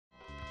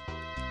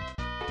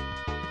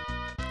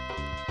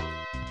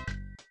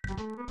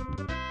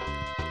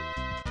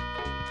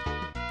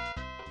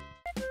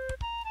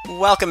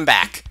Welcome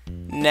back.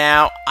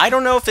 Now, I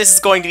don't know if this is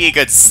going to be a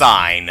good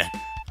sign.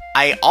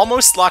 I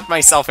almost locked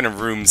myself in a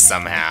room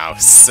somehow,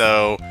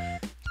 so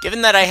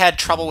given that I had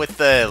trouble with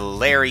the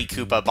Larry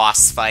Koopa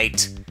boss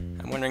fight,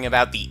 I'm wondering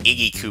about the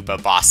Iggy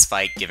Koopa boss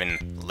fight,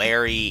 given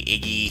Larry,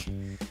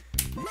 Iggy,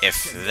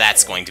 if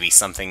that's going to be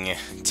something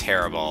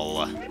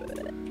terrible.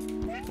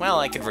 Well,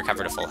 I could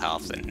recover to full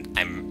health, and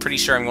I'm pretty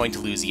sure I'm going to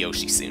lose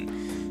Yoshi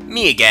soon.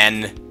 Me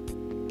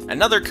again.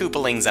 Another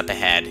Koopalings up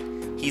ahead.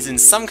 He's in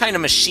some kind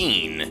of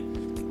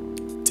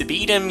machine. To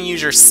beat him,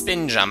 use your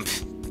spin jump,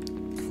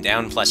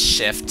 down plus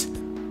shift,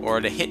 or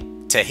to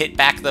hit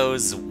back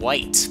those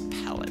white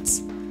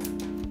pellets.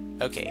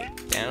 Okay,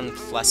 down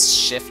plus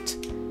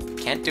shift.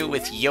 Can't do it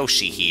with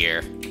Yoshi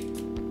here.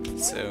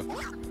 So,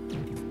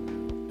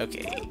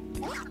 okay,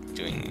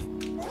 doing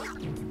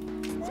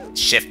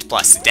shift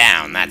plus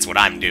down, that's what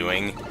I'm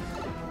doing.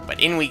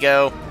 But in we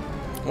go.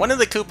 One of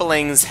the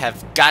Koopalings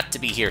have got to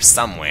be here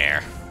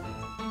somewhere.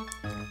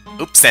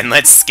 Oops, and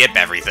let's skip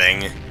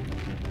everything.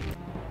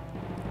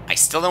 I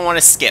still don't want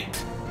to skip.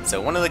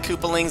 So one of the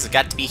Koopalings have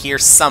got to be here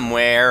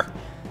somewhere.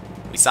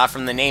 We saw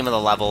from the name of the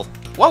level.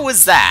 What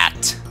was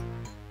that?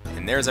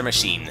 And there's our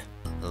machine.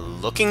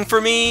 Looking for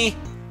me?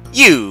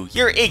 You're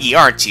Iggy,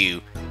 aren't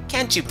you?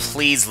 Can't you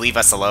please leave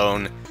us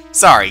alone?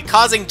 Sorry,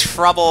 causing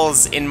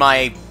troubles in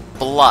my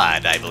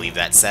blood, I believe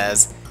that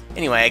says.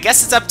 Anyway, I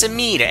guess it's up to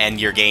me to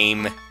end your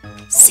game.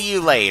 See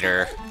you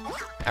later.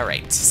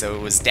 Alright, so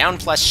it was down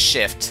plus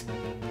shift.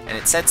 And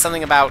it said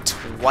something about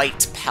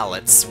white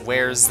pellets.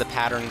 Where's the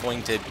pattern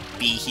going to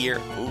be here?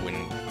 Ooh,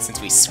 and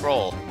since we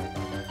scroll.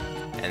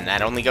 And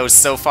that only goes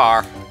so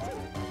far.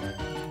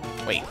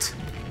 Wait.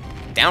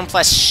 Down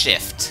plus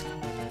shift.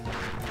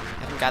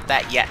 Haven't got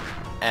that yet.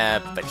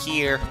 But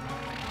here,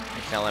 I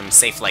tell him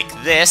safe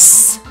like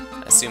this.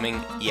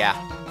 Assuming, yeah.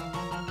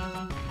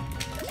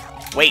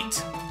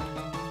 Wait.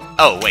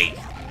 Oh, wait.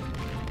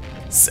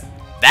 So,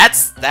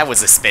 that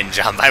was a spin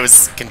jump. I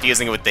was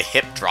confusing it with the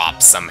hip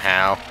drop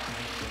somehow.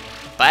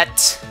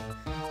 But,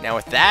 now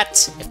with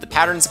that, if the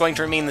pattern's going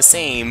to remain the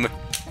same,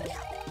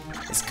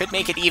 this could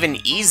make it even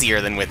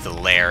easier than with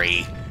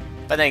Larry.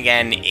 But then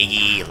again,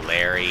 Iggy,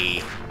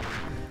 Larry...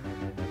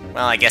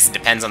 Well, I guess it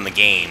depends on the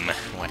game,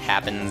 what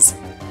happens.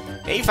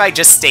 Maybe if I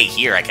just stay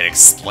here, I could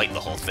exploit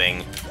the whole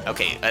thing.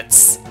 Okay,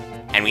 let's...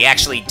 And we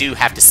actually do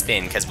have to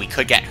spin, because we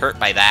could get hurt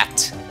by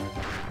that.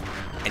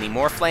 Any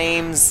more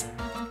flames?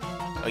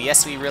 Oh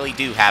yes, we really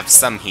do have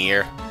some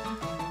here.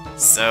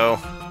 So...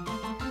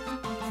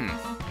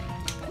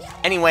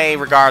 Anyway,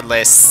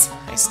 regardless,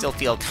 I still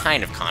feel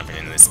kind of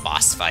confident in this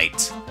boss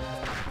fight.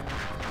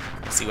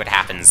 Let's see what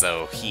happens,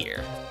 though,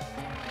 here.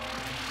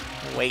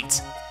 Wait.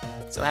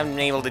 Still haven't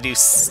been able to do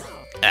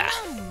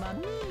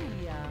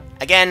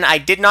Again, I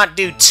did not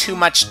do too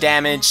much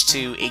damage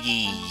to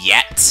Iggy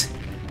yet,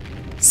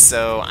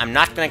 so I'm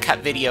not going to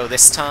cut video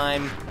this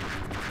time.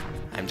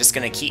 I'm just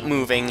going to keep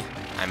moving.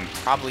 I'm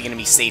probably going to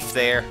be safe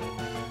there.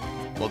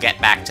 We'll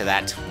get back to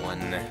that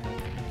one.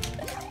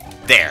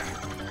 There.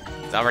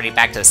 It's already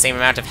back to the same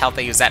amount of health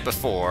I was at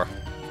before.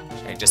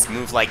 Should I just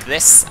move like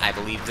this? I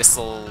believe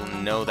this'll...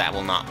 No, that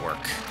will not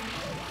work.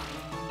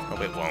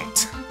 Hope it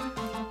won't.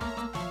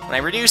 When I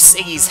reduce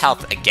Iggy's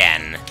health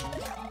again,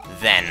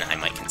 then I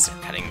might consider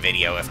cutting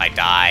video if I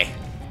die.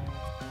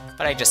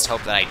 But I just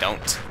hope that I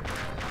don't.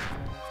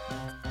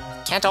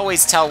 Can't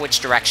always tell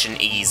which direction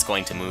Iggy's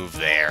going to move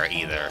there,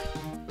 either.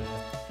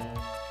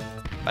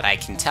 But I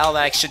can tell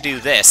that I should do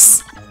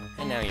this.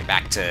 And now you're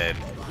back to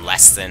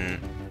less than...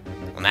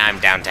 Well, now I'm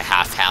down to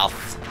half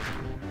health.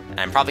 And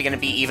I'm probably going to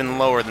be even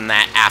lower than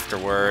that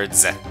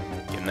afterwards,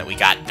 given that we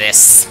got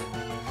this.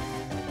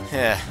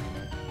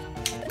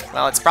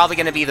 Well, it's probably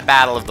going to be the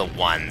Battle of the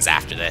Ones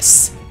after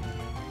this.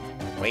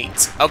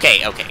 Wait.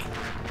 Okay, okay.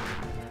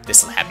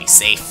 This'll have me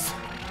safe.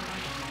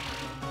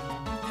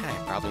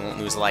 I probably won't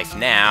lose a life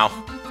now.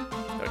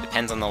 Though it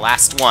depends on the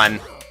last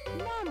one.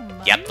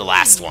 Yep, the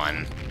last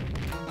one.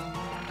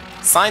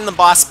 Sign the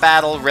boss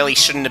battle really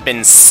shouldn't have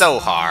been so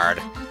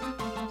hard.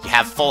 You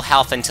have full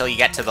health until you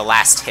get to the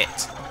last hit.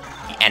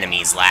 The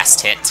enemy's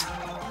last hit.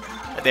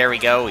 But there we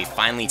go, we've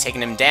finally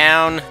taken him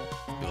down.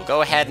 We will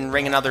go ahead and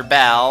ring another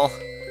bell.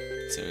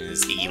 As soon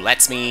as he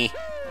lets me,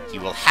 he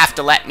will have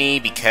to let me,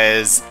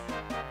 because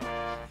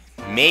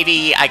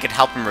maybe I could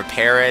help him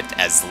repair it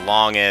as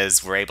long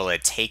as we're able to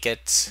take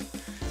it,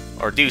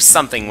 or do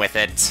something with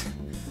it.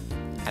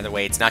 Either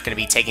way, it's not going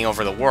to be taking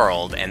over the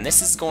world, and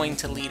this is going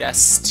to lead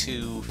us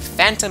to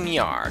Phantom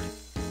Yard.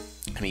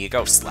 Going to be a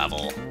ghost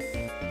level.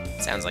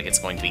 Sounds like it's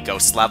going to be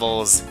ghost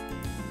levels.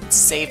 Let's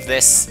save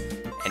this,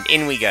 and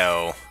in we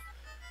go.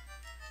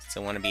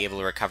 So I want to be able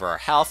to recover our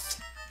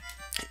health.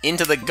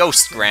 Into the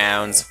ghost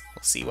grounds.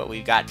 We'll see what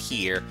we've got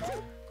here.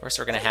 Of course,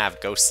 we're going to have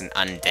ghosts and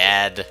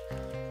undead.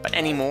 But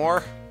any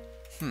more?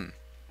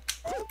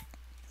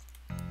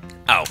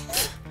 Oh,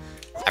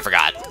 I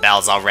forgot. The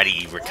bells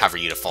already recover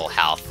you to full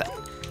health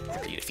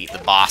after you defeat the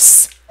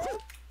boss.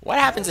 What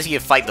happens if you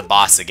fight the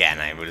boss again?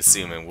 I would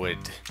assume it would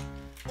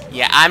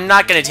Yeah, I'm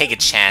not gonna take a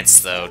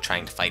chance, though,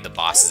 trying to fight the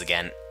bosses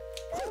again.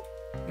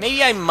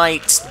 Maybe I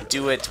might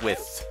do it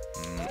with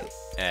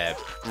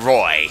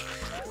Roy.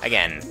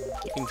 Again,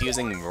 keep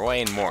confusing Roy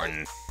and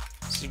Morton.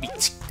 Should be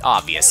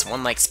obvious.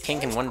 One likes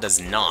pink and one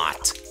does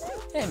not.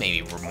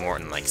 Maybe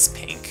Morton likes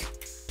pink.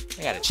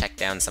 I gotta check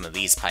down some of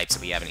these pipes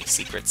if we have any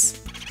secrets.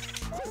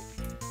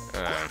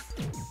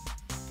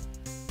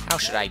 How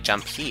should I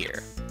jump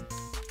here?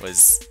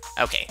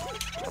 Okay,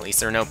 at least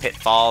there are no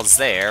pitfalls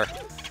there.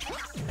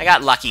 I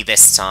got lucky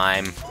this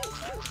time.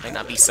 Might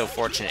not be so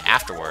fortunate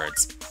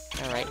afterwards.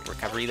 Alright,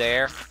 recovery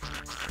there.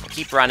 We'll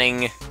keep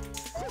running.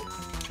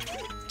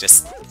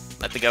 Just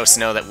let the ghosts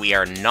know that we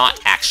are not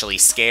actually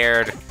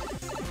scared.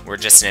 We're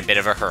just in a bit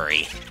of a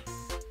hurry.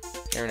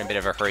 They're in a bit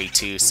of a hurry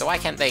too, so why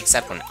can't they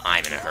accept when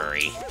I'm in a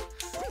hurry?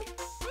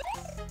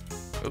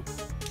 Oop.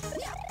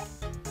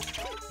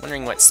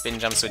 Wondering what spin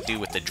jumps would do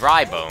with the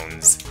dry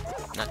bones.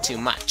 Not too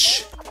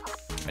much.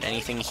 But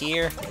anything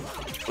here?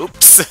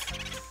 Oops!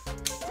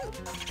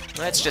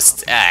 Let's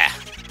just,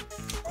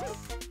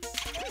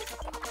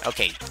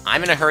 Okay,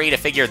 I'm in a hurry to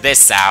figure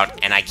this out,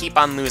 and I keep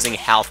on losing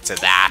health to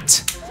that.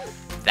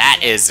 That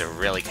is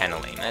really kind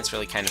of lame. That's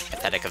really kind of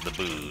pathetic of the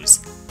boos.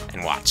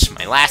 And watch,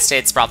 my last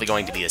hit's probably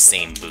going to be the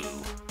same boo.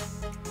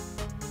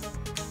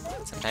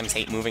 Sometimes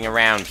hate moving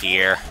around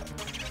here.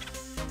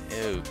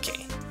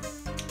 Okay.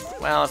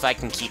 Well, if I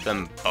can keep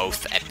them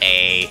both at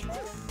bay,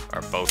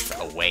 or both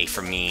away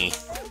from me,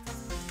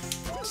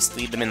 just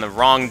lead them in the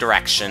wrong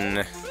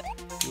direction.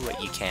 Do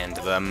what you can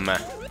to them.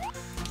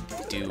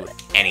 Do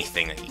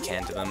anything that you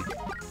can to them.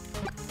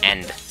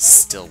 And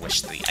still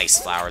wish the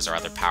ice flowers or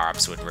other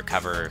power-ups would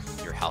recover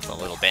your health a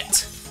little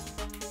bit.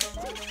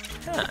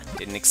 Huh,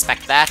 didn't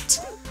expect that.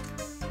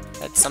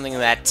 That's something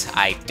that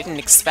I didn't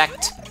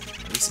expect.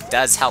 At least it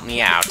does help me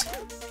out.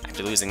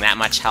 After losing that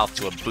much health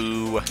to a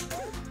boo,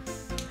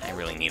 I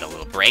really need a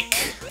little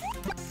break.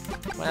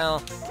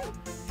 Well,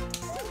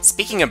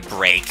 speaking of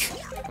break,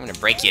 I'm gonna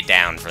break you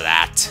down for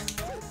that.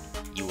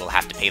 You will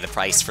have to pay the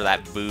price for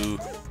that boo,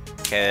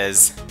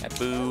 because that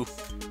boo,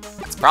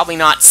 it's probably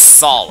not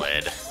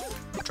solid.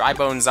 Dry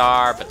bones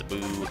are, but the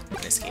boo,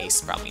 in this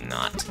case, probably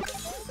not.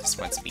 Just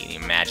wants to be the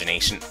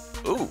imagination.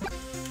 Ooh,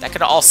 that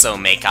could also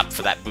make up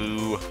for that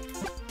boo.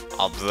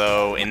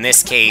 Although, in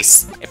this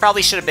case, it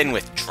probably should have been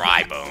with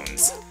dry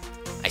bones.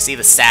 I see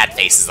the sad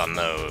faces on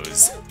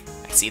those.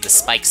 I see the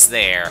spikes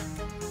there.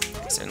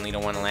 I certainly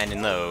don't want to land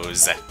in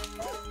those. I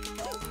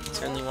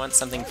certainly want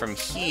something from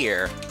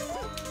here.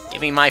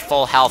 Give me my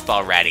full health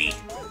already.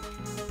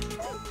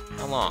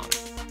 How long?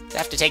 Does it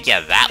have to take you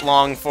that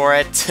long for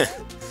it?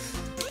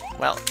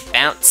 Well,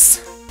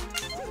 bounce.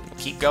 We'll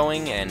keep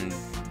going, and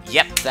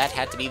yep, that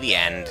had to be the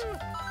end.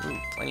 Ooh,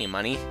 plenty of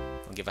money.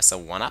 Will give us a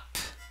 1-up.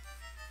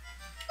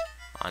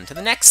 On to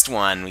the next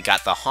one. We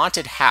got the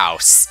haunted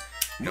house.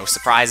 No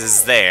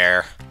surprises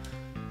there.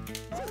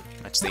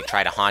 Much they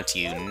try to haunt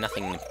you,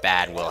 nothing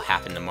bad will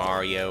happen to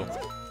Mario.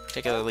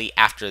 Particularly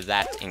after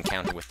that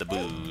encounter with the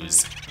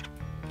boos.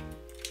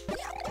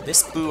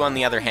 This boo, on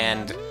the other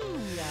hand,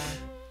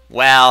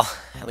 well,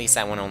 at least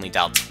that one only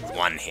dealt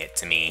 1 hit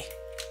to me.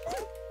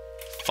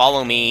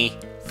 Follow me.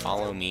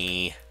 Follow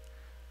me.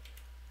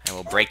 I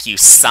will break you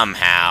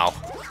somehow.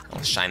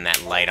 I'll shine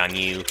that light on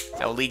you.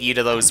 That will lead you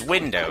to those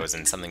windows,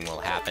 and something will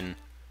happen.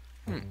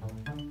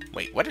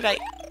 Wait, what did I...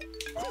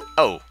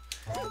 Oh,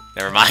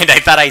 never mind. I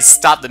thought I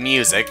stopped the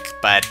music,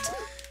 but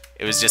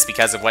it was just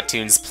because of what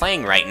tune's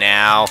playing right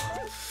now.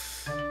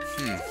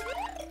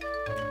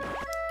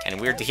 Kind of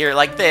weird to hear it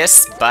like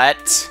this,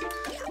 but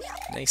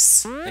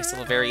nice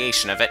little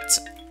variation of it.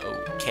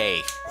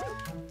 Okay,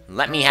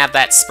 let me have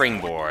that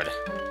springboard.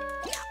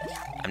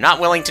 I'm not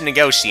willing to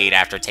negotiate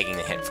after taking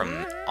the hit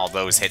from all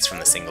those hits from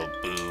the single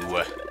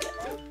boo.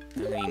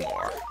 Not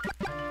anymore.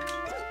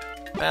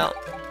 Well,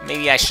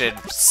 maybe I should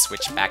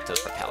switch back to the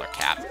propeller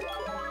cap.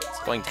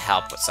 It's going to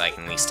help so I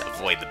can at least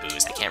avoid the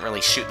boos. I can't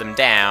really shoot them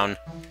down.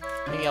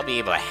 Maybe I'll be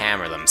able to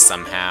hammer them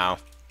somehow.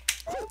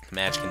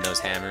 Imagine those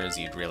hammers,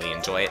 you'd really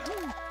enjoy it.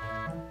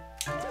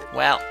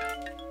 Well,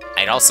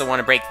 I'd also want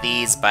to break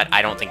these, but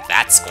I don't think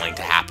that's going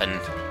to happen.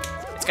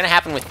 It's going to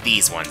happen with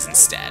these ones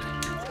instead.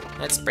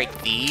 Let's break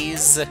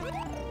these.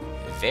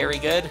 Very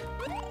good.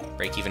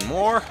 Break even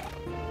more.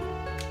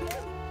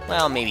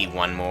 Well, maybe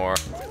one more.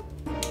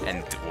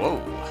 And, whoa,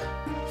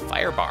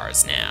 fire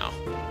bars now.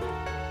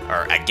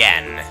 Or,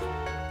 again.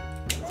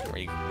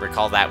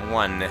 Recall that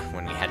one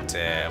when we had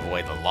to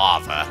avoid the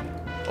lava.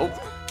 Oh,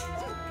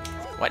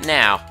 what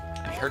now?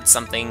 I heard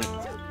something.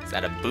 Is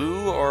that a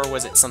boo, or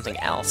was it something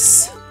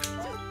else?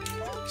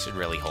 Should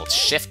really hold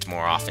shift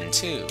more often,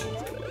 too.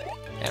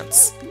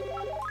 Bounce.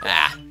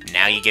 Ah,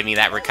 now you give me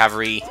that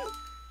recovery.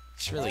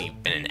 It's really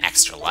been an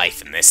extra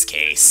life in this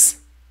case.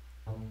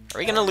 Are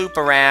we gonna loop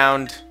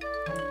around?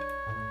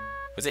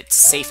 Was it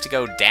safe to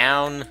go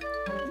down?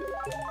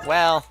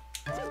 Well,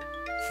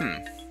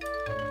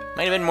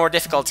 might have been more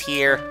difficult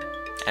here.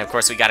 And of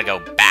course we gotta go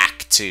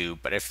back too,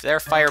 but if there are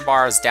fire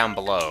bars down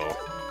below...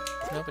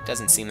 Nope, it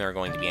doesn't seem there are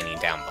going to be any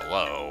down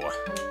below.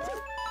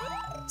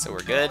 So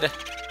we're good.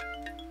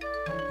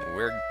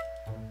 We're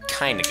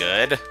kinda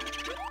good.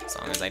 As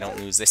long as I don't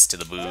lose this to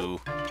the boo.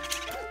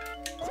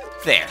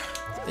 There.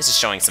 This is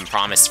showing some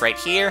promise right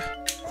here.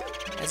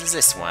 As is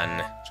this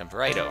one. Jump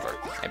right over.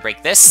 I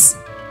break this.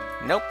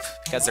 Nope,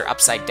 because they're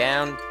upside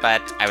down,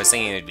 but I was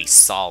thinking it'd be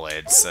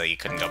solid, so you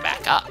couldn't go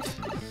back up.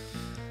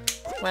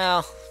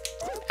 Well,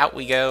 out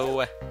we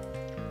go.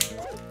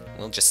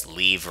 We'll just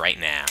leave right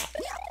now.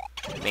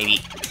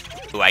 Maybe...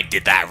 Ooh, I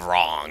did that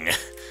wrong.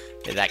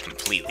 Did that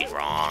completely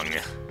wrong.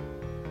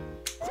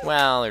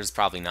 Well, there's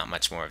probably not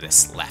much more of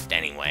this left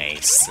anyway,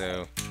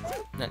 so...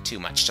 Not too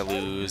much to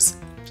lose.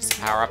 Just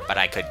a power-up, but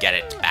I could get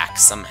it back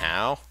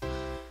somehow.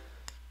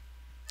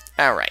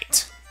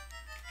 Alright.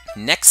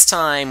 Next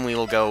time we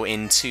will go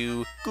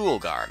into Ghoul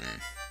Garden.